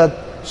 اللہ تعالیٰ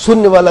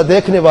سننے والا,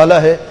 دیکھنے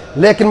والا ہے,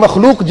 لیکن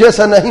مخلوق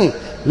جیسا نہیں.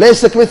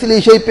 لیس کمثلہ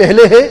شیء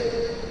پہلے ہے,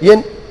 یہ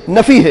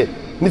نفی ہے,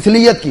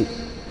 مثلیت کی،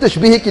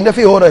 تشبیہ کی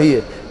نفی ہو رہی ہے.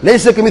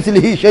 لیس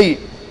کمثلہ شیء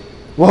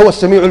وہو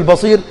السمیع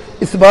البصیر.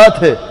 اس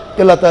بات ہے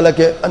کہ اللہ تعالیٰ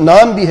کے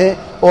نام بھی ہیں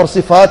اور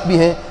صفات بھی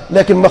ہیں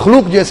لیکن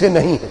مخلوق جیسے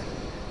نہیں ہیں.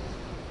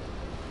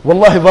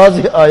 واللہ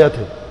واضح آیت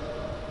ہے.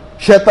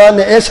 شیطان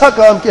نے ایسا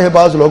کام کیا ہے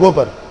بعض لوگوں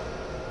پر،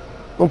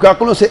 ان کے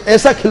عقلوں سے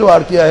ایسا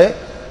کھلواڑ کیا ہے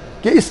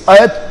کہ اس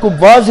آیت کو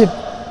واضح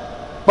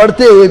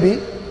پڑھتے ہوئے بھی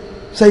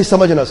صحیح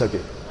سمجھ نہ سکے.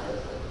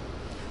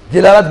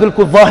 دلالت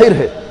بالکل ظاہر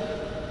ہے،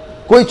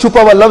 کوئی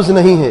چھپا ہوا لفظ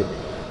نہیں ہے.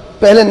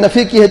 پہلے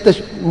نفی کی ہے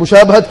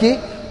مشابہت کی،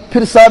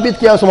 پھر ثابت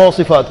کیا اسماء و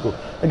صفات کو.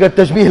 اگر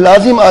تشبیہ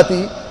لازم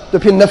آتی تو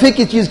پھر نفی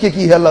کی چیز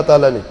کی ہے اللہ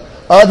تعالیٰ نے.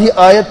 آدھی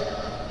آیت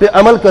پہ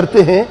عمل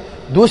کرتے ہیں،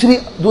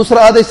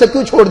 دوسرا آدھا حصہ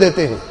کیوں چھوڑ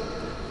دیتے ہیں؟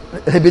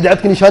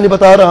 بدعت کی نشانی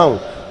بتا رہا ہوں.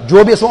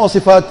 جو بھی اسماء و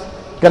صفات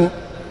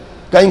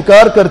کا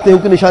انکار کرتے ہیں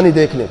ان کی نشانی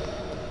دیکھ لیں.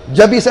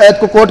 جب اس آیت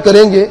کو کوٹ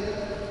کریں گے،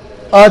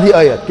 آدھی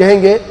آیت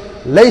کہیں گے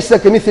لیس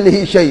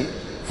کمثلہ شیء،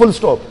 فل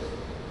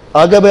سٹاپ،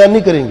 آگے بیان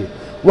نہیں کریں گے.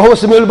 وہ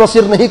سمیع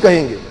البصیر نہیں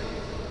کہیں گے.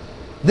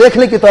 دیکھ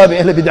لیں کتابیں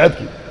اہل بدعت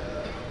کی،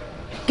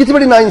 کتنی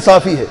بڑی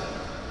ناانصافی ہے.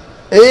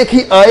 ایک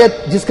ہی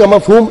آیت جس کا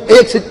مفہوم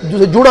ایک سے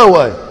جڑا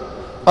ہوا ہے،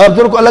 آپ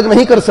دونوں کو الگ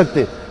نہیں کر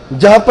سکتے.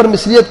 جہاں پر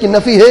مثلیت کی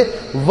نفی ہے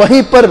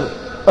وہیں پر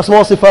اسماء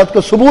و صفات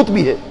کا ثبوت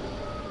بھی ہے.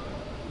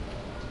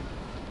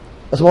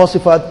 اسماء و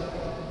صفات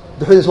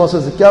توحید اسماء و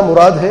صفات سے کیا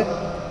مراد ہے؟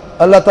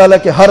 اللہ تعالیٰ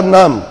کے ہر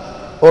نام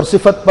اور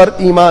صفت پر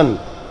ایمان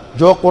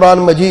جو قرآن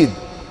مجید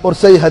اور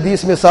صحیح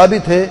حدیث میں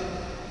ثابت ہے،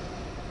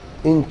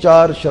 ان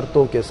 4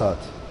 شرطوں کے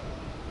ساتھ.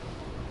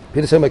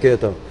 پھر سے میں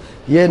کہتا ہوں،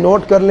 یہ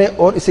نوٹ کر لیں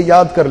اور اسے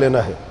یاد کر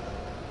لینا ہے.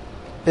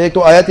 ایک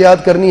تو آیت یاد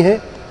کرنی ہے،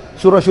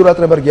 سورہ شورى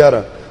نمبر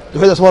 11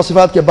 توحید اسماء و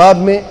صفات کے باب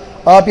میں.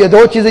 آپ یہ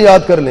 2 چیزیں یاد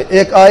کر لیں،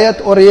 ایک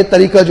آیت اور یہ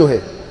طریقہ جو ہے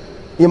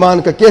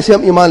ایمان کا، کیسے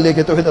ہم ایمان لے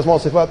کے توحید اسماء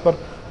و صفات پر.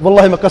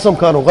 واللہ میں قسم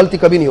کھا رہا ہوں غلطی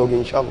کبھی نہیں ہوگی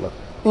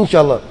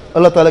انشاءاللہ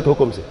اللہ تعالیٰ کے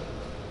حکم سے.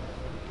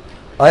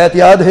 آیت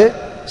یاد ہے؟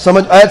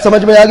 آیت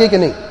سمجھ میں آ گئی کہ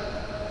نہیں؟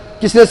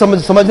 کس نے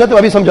سمجھنا تو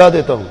ابھی سمجھا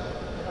دیتا ہوں.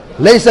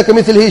 لیس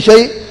کمثلہ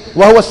شیء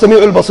وہو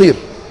السمیع البصیر.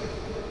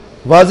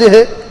 واضح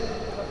ہے؟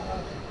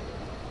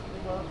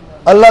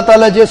 اللہ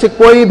تعالیٰ جیسے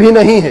کوئی بھی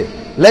نہیں ہے.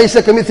 لیس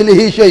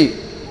کمثلہ شیء،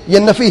 یہ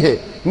نفی ہے،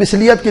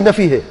 مثلیت کی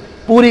نفی ہے.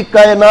 پوری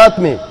کائنات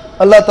میں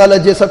اللہ تعالیٰ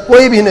جیسا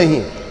کوئی بھی نہیں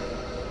ہے،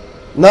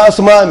 نہ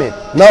اسماء میں،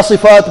 نہ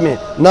صفات میں،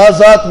 نہ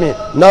ذات میں،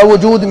 نہ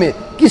وجود میں.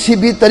 کسی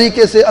بھی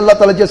طریقے سے اللہ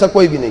تعالیٰ جیسا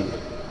کوئی بھی نہیں ہے.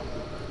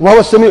 وہ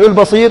السمیع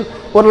البصیر،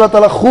 اور اللہ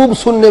تعالیٰ خوب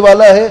سننے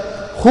والا ہے،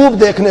 خوب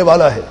دیکھنے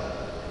والا ہے.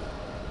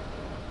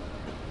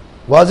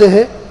 واضح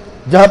ہے؟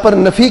 جہاں پر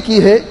نفی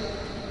کی ہے،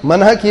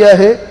 منع کیا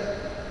ہے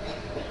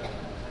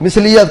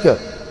مثلیت کا،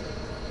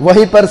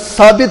 وہیں پر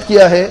ثابت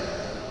کیا ہے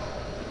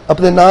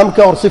اپنے نام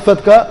کا اور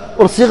صفت کا.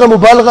 اور صیغہ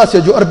مبالغہ سے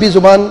جو عربی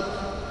زبان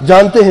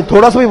جانتے ہیں،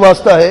 تھوڑا سا بھی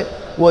واسطہ ہے،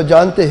 وہ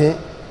جانتے ہیں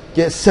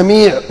کہ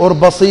سمیع اور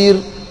بصیر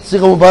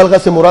صیغہ مبالغہ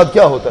سے مراد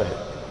کیا ہوتا ہے.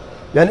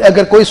 یعنی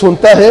اگر کوئی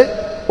سنتا ہے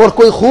اور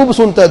کوئی خوب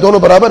سنتا ہے، دونوں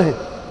برابر ہیں.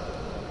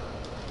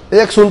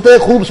 ایک سنتا ہے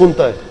خوب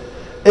سنتا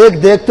ہے،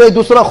 ایک دیکھتا ہے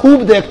دوسرا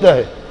خوب دیکھتا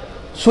ہے.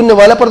 سننے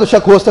والے پر تو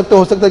شک ہو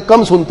سکتا ہے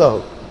کم سنتا ہو،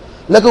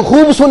 لیکن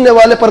خوب سننے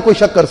والے پر کوئی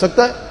شک کر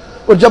سکتا ہے.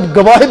 اور جب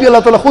گواہی بھی اللہ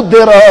تعالیٰ خود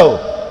دے رہا ہو.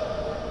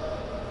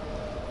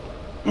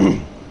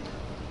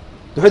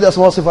 توحید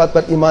اسماء و صفات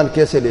پر ایمان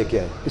کیسے لے کے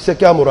آئے؟ اس سے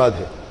کیا مراد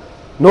ہے؟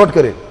 نوٹ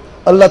کریں.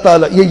 اللہ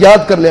تعالیٰ، یہ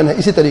یاد کر لینا ہے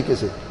اسی طریقے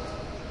سے،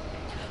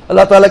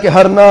 اللہ تعالیٰ کے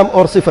ہر نام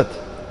اور صفت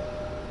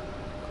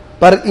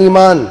پر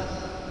ایمان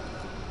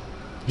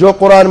جو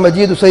قرآن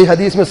مجید و صحیح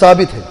حدیث میں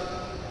ثابت ہے.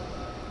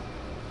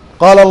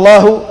 قال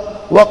اللہ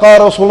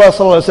وقال رسول اللہ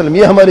صلی اللہ علیہ وسلم،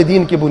 یہ ہمارے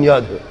دین کی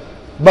بنیاد ہے.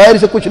 باہر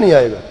سے کچھ نہیں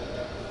آئے گا.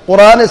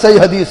 قرآن صحیح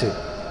حدیث ہے،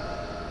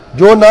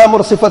 جو نام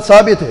اور صفت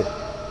ثابت ہے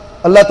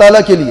اللہ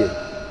تعالیٰ کے لیے،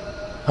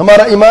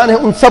 ہمارا ایمان ہے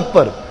ان سب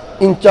پر،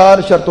 ان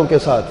 4 شرطوں کے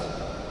ساتھ.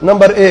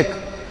 نمبر 1،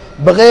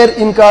 بغیر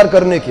انکار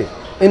کرنے کے.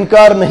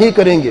 انکار نہیں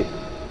کریں گے.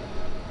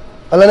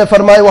 اللہ نے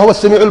فرمایا وہ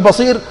السمیع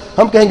البصیر،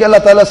 ہم کہیں گے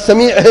اللہ تعالیٰ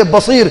سمیع ہے،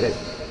 بصیر ہے.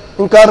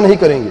 انکار نہیں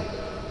کریں گے.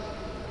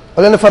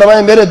 اللہ نے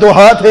فرمایا میرے 2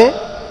 ہاتھ ہیں،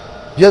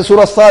 جیسے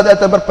سورہ صاد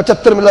آیت نمبر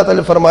 75 میں اللہ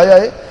تعالیٰ نے فرمایا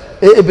ہے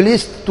اے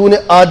ابلیس، تو نے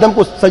آدم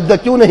کو سجدہ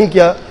کیوں نہیں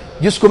کیا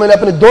جس کو میں نے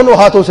اپنے دونوں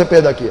ہاتھوں سے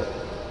پیدا کیا.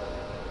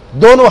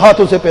 دونوں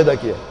ہاتھوں سے پیدا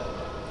کیا.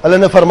 اللہ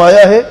نے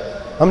فرمایا ہے،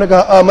 ہم نے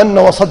کہا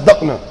آمنا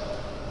وصدقنا.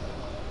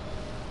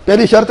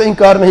 پہلی شرط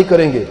انکار نہیں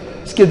کریں گے.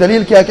 اس کی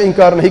دلیل کیا کہ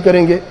انکار نہیں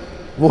کریں گے؟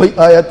 وہی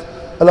آیت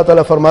اللہ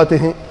تعالیٰ فرماتے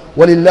ہیں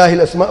وَلِلَّهِ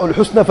الْأَسْمَاءُ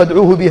الْحُسْنَى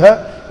فَادْعُوهُ بِهَا.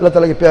 اللہ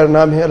تعالیٰ کے پیارے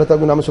نام ہیں، اللہ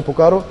تعالیٰ کے نام سے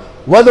پکارو.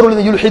 وَذَرُوا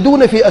الَّذِينَ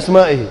يُلْحِدُونَ فِي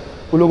أَسْمَائِهِ.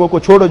 ان لوگوں کو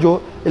چھوڑو جو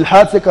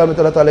الحاد سے کام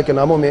اللہ تعالیٰ کے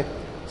ناموں میں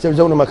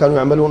سيجزون ما كانوا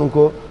يعملون. ان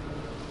کو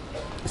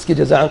اس کی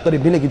جزا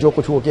قریب ملے گی جو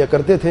کچھ وہ کیا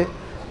کرتے تھے.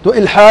 تو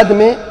الحاد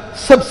میں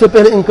سب سے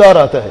پہلے انکار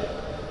آتا ہے.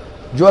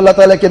 جو اللہ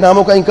تعالیٰ کے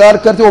ناموں کا انکار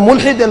کرتے وہ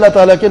ملحد ہے اللہ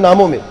تعالیٰ کے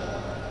ناموں میں.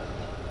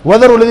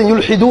 وَذَرُوا الَّذِينَ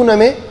يُلْحِدُونَ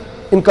میں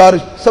انکار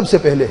سب سے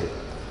پہلے ہے،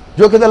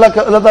 جو کہ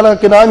اللہ تعالیٰ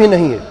کے نام ہی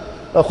نہیں ہے.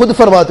 خود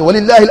فرماتے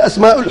وَلِلَّهِ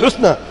الْأَسْمَاءُ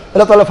الْحُسْنَى،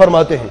 اللہ تعالیٰ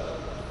فرماتے ہیں.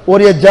 اور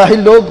یہ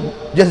جاہل لوگ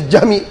جیسے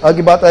جہمی،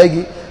 آگے بات آئے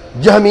گی،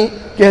 جہمی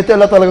کہتے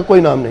اللہ تعالیٰ کا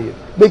کوئی نام نہیں ہے.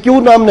 بھئی کیوں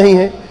نام نہیں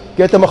ہے؟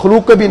 کہتے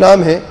مخلوق کا بھی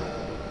نام ہے،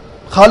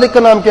 خالق کا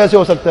نام کیسے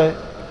ہو سکتا ہے؟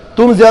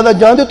 تم زیادہ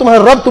جانتے ہو,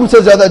 تمہارا رب تم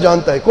سے زیادہ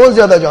جانتا ہے. کون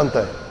زیادہ جانتا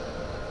ہے؟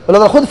 اللہ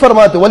تعالیٰ خود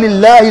فرماتے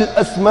وَلِلَّهِ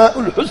الْأَسْمَاءُ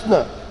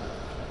الْحُسْنَى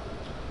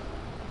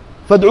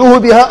فَادْعُوهُ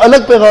بِهَا.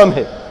 الگ پیغام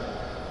ہے.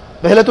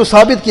 پہلے تو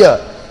ثابت کیا,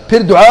 پھر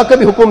دعا کا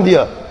بھی حکم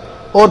دیا,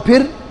 اور پھر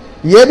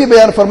یہ بھی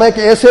بیان فرمایا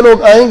کہ ایسے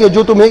لوگ آئیں گے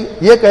جو تمہیں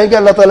یہ کہیں گے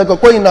اللہ تعالیٰ کا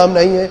کوئی نام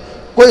نہیں ہے,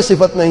 کوئی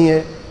صفت نہیں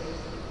ہے.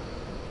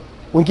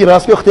 ان کی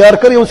راست کو اختیار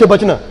کریں, ان سے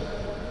بچنا.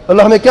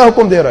 اللہ ہمیں کیا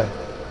حکم دے رہا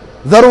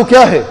ہے؟ ذرو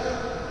کیا ہے؟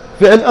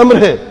 فعل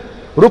امر ہے.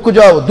 رک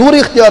جاؤ, دوری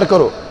اختیار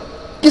کرو.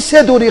 کس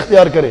سے دوری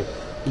اختیار کرے؟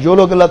 جو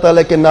لوگ اللہ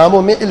تعالیٰ کے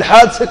ناموں میں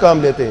الحاد سے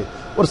کام لیتے ہیں,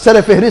 اور سر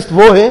فہرست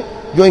وہ ہیں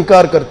جو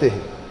انکار کرتے ہیں.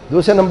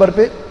 دوسرے نمبر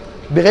پہ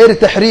بغیر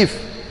تحریف.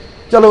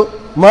 چلو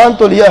مان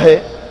تو لیا ہے,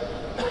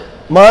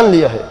 مان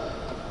لیا ہے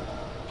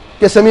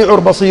کہ سمیع اور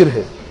بصیر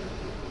ہے,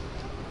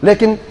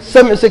 لیکن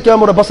سمع سے کیا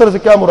مراد, بصر سے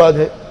کیا مراد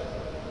ہے؟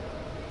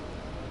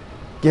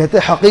 کہتے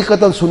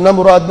حقیقتاً سننا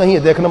مراد نہیں ہے,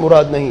 دیکھنا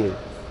مراد نہیں ہے,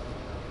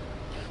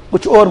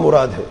 کچھ اور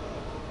مراد ہے.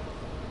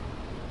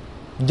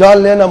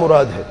 جان لینا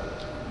مراد ہے,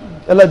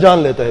 اللہ جان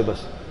لیتا ہے بس.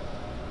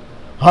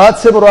 ہاتھ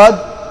سے مراد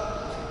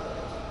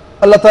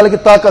اللہ تعالیٰ کی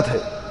طاقت ہے,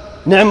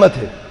 نعمت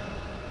ہے,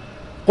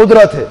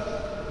 قدرت ہے.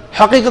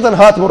 حقیقتاً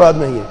ہاتھ مراد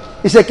نہیں ہے.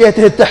 اسے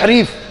کہتے ہیں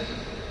تحریف.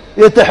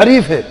 یہ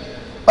تحریف ہے.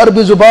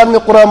 عربی زبان میں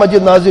قرآن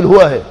مجید نازل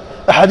ہوا ہے,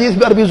 احادیث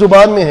بھی عربی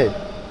زبان میں ہے.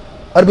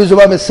 عربی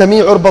زبان میں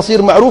سمیع اور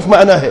بصیر معروف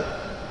معنی ہے,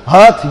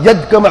 ہاتھ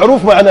ید کا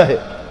معروف معنی ہے.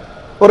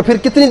 اور پھر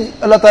کتنی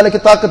اللہ تعالیٰ کی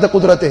طاقت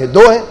قدرتیں ہیں؟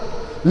 دو ہیں.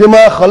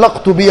 لما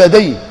خلقت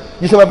بیدی,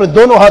 جسے میں اپنے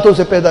دونوں ہاتھوں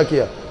سے پیدا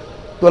کیا.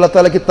 تو اللہ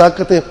تعالیٰ کی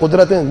طاقتیں,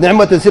 قدرتیں,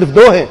 نعمتیں صرف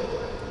دو ہیں.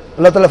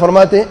 اللہ تعالیٰ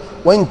فرماتے ہیں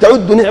وَإِن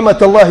تَعُدُّ نِعْمَةَ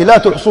اللَّهِ لَا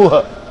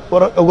تُحْصُوهَا.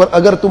 اور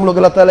اگر تم لوگ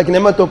اللہ تعالیٰ کی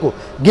نعمتوں کو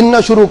گننا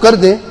شروع کر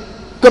دیں,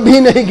 کبھی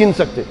نہیں گن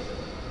سکتے,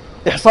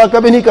 احصاء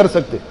کبھی نہیں کر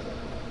سکتے.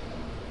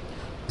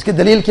 اس کی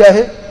دلیل کیا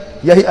ہے؟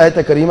 یہی آیت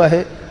کریمہ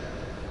ہے.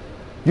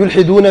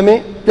 یلحدون میں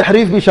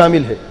تحریف بھی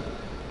شامل ہے.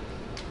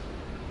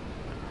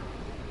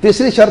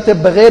 تیسری شرط ہے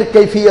بغیر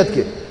کیفیت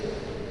کے,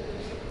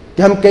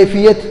 کہ ہم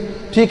کیفیت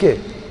ٹھیک ہے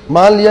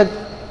مان لیا,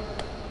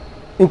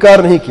 انکار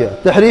نہیں کیا,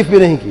 تحریف بھی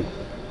نہیں کی,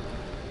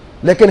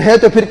 لیکن ہے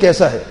تو پھر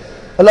کیسا ہے؟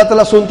 اللہ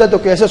تعالیٰ سنتا ہے تو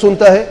کیسے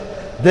سنتا ہے,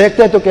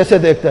 دیکھتا ہے تو کیسے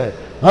دیکھتا ہے.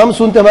 ہم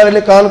سنتے, ہمارے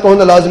لیے کان کا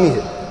ہونا لازمی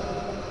ہے,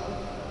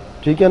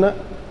 ٹھیک ہے نا؟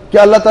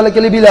 کیا اللہ تعالیٰ کے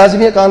لیے بھی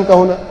لازمی ہے کان کا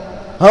ہونا؟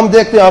 ہم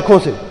دیکھتے ہیں آنکھوں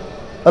سے,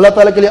 اللہ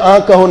تعالیٰ کے لیے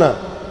آنکھ کا ہونا,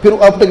 پھر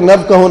آپٹک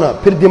نرو کا ہونا,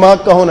 پھر دماغ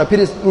کا ہونا,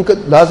 پھر ان کا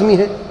لازمی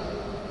ہے.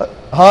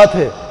 ہاتھ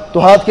ہے تو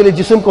ہاتھ کے لیے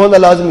جسم کا ہونا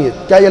لازمی ہے.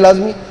 کیا یہ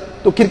لازمی؟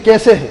 تو پھر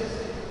کیسے ہے؟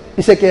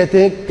 اسے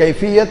کہتے ہیں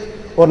کیفیت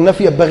اور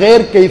نفی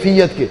بغیر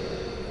کیفیت کے.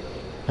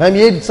 ہم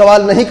یہ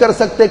سوال نہیں کر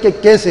سکتے کہ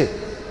کیسے,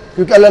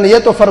 کیونکہ اللہ نے یہ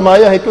تو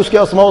فرمایا ہے کہ اس کے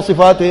اسماء و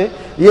صفات ہیں,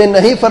 یہ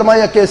نہیں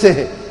فرمایا کیسے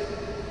ہے.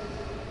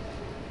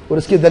 اور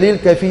اس کی دلیل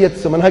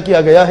کیفیت سے منع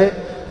کیا گیا ہے.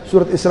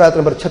 سورۃ اسراء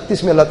نمبر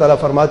 36 میں اللہ تعالیٰ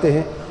فرماتے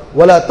ہیں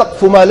وَلَا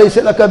تَقْفُ مَا لَيْسَ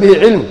لَكَ بِهِ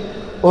عِلْمٌ.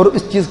 اور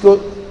اس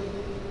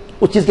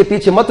چیز کے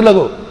پیچھے مت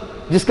لگو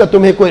جس کا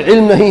تمہیں کوئی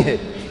علم نہیں ہے.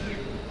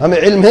 ہمیں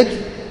علم ہے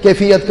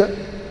کیفیت کا.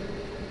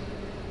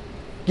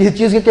 کسی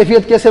چیز کی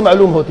کیفیت کیسے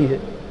معلوم ہوتی ہے؟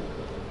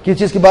 کسی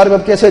چیز کے بارے میں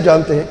ہم کیسے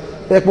جانتے ہیں؟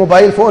 ایک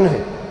موبائل فون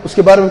ہے, اس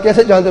کے بارے میں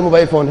کیسے جانتے ہیں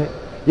موبائل فون ہے؟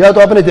 یا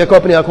تو آپ نے دیکھا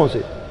اپنی آنکھوں سے,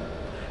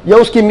 یا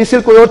اس کی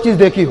مثل کوئی اور چیز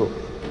دیکھی ہو,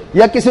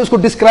 یا کسی اس کو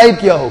ڈسکرائب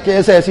کیا ہو کہ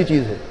ایسی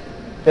چیز ہے.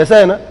 ایسا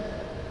ہے نا؟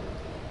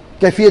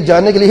 کیفیت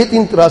جاننے کے لیے ہی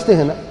 3 راستے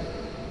ہیں نا.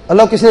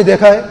 اللہ کو کسی نے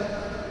دیکھا ہے؟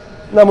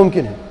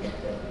 ناممکن ہے,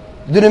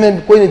 دنیا میں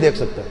کوئی نہیں دیکھ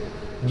سکتا.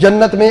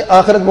 جنت میں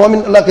آخرت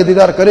مومن اللہ کے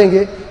دیدار کریں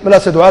گے. اللہ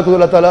سے دعا کرو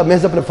اللہ تعالیٰ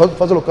محض اپنے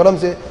فضل و کرم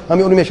سے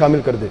ہمیں ان میں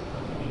شامل کر دے.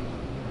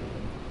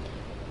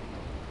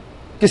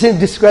 کسی نے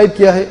ڈسکرائب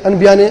کیا ہے,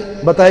 انبیاء نے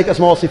بتایا کہ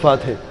اسماء و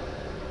صفات ہے,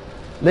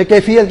 لیکن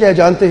کیفیت کیا ہے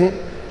جانتے ہیں؟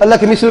 اللہ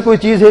کی مثل کوئی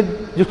چیز ہے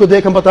جس کو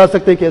دیکھ ہم بتا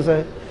سکتے ہیں کیسا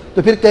ہے,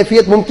 تو پھر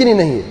کیفیت ممکن ہی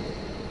نہیں ہے.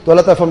 تو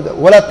اللہ تعالیٰ فرماتا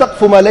ہے وَلَا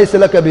تَقْفُ مَا لَيْسَ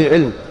لَكَ بِهِ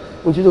عِلْمٌ.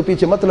 ان چیزوں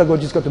پیچھے مت لگو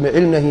جس کا تمہیں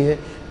علم نہیں ہے.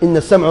 إِنَّ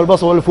السَّمْعَ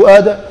وَالْبَصَرَ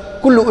وَالْفُؤَادَ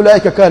كُلُّ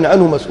أُولَٰئِكَ كَانَ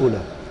عَنْهُ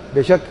مسؤولا.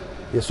 بے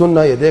شک یہ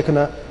سننا, یہ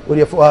دیکھنا اور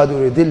یہ فؤاد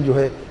اور یہ دل جو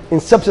ہے, ان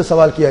سب سے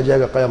سوال کیا جائے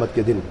گا قیامت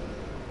کے دن.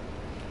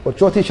 اور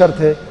چوتھی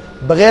شرط ہے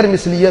بغیر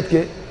مثلیت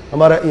کے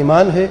ہمارا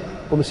ایمان ہے.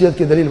 وہ مثلیت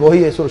کی دلیل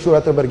وہی ہے. سورۃ شورى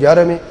نمبر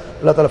 11 میں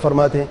اللہ تعالیٰ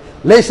فرماتے ہیں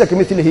لَيْسَ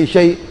كَمِثْلِهِ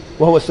شَيْءٌ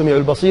وَهُوَ السَّمِيعُ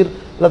الْبَصِيرُ.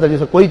 اللہ تعالیٰ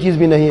جیسا کوئی چیز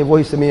بھی نہیں ہے,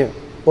 وہی سمیع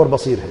اور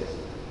بصیر ہے.